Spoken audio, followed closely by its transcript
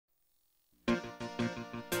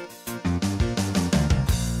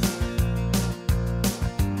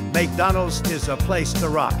McDonald's is a place to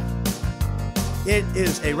rock. It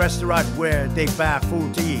is a restaurant where they buy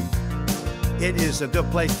food to eat. It is a good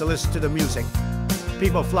place to listen to the music.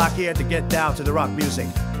 People flock here to get down to the rock music.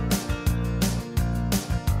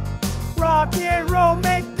 Rock and roll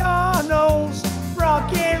McDonald's,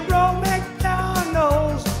 rock and roll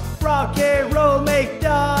McDonald's, rock and roll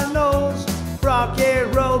McDonald's, rock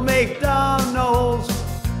and roll McDonald's.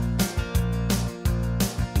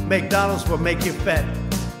 McDonald's will make you fat.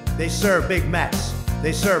 They serve Big Macs.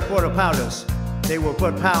 They serve quarter pounders. They will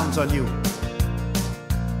put pounds on you.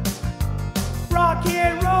 Rock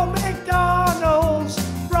and roll McDonald's,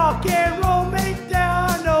 rock and roll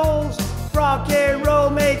McDonald's, rock and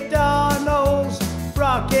roll McDonald's,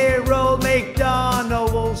 rock and roll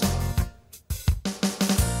McDonald's.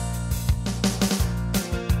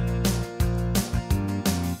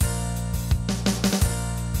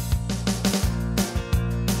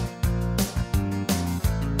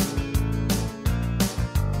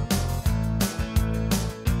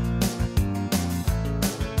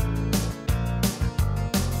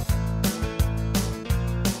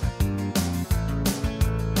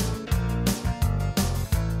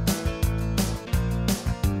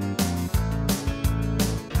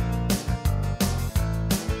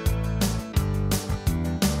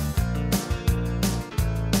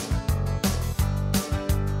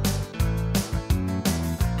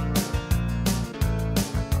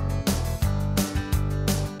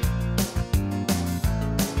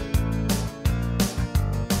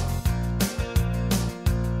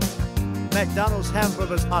 McDonald's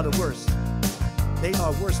hamburgers are the worst. They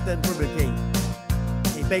are worse than Burger King.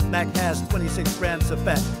 A Big Mac has 26 grams of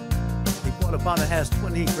fat. A quarter pounder has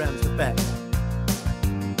 20 grams of fat.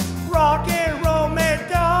 Rock and roll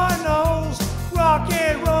McDonald's, rock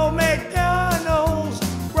and roll McDonald's,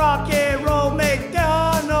 rock and roll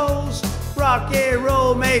McDonald's, rock and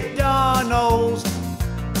roll McDonald's.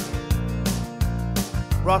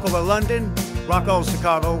 Rock over London, rock over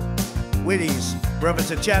Chicago, Wheaties,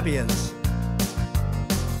 Breakfast of Champions.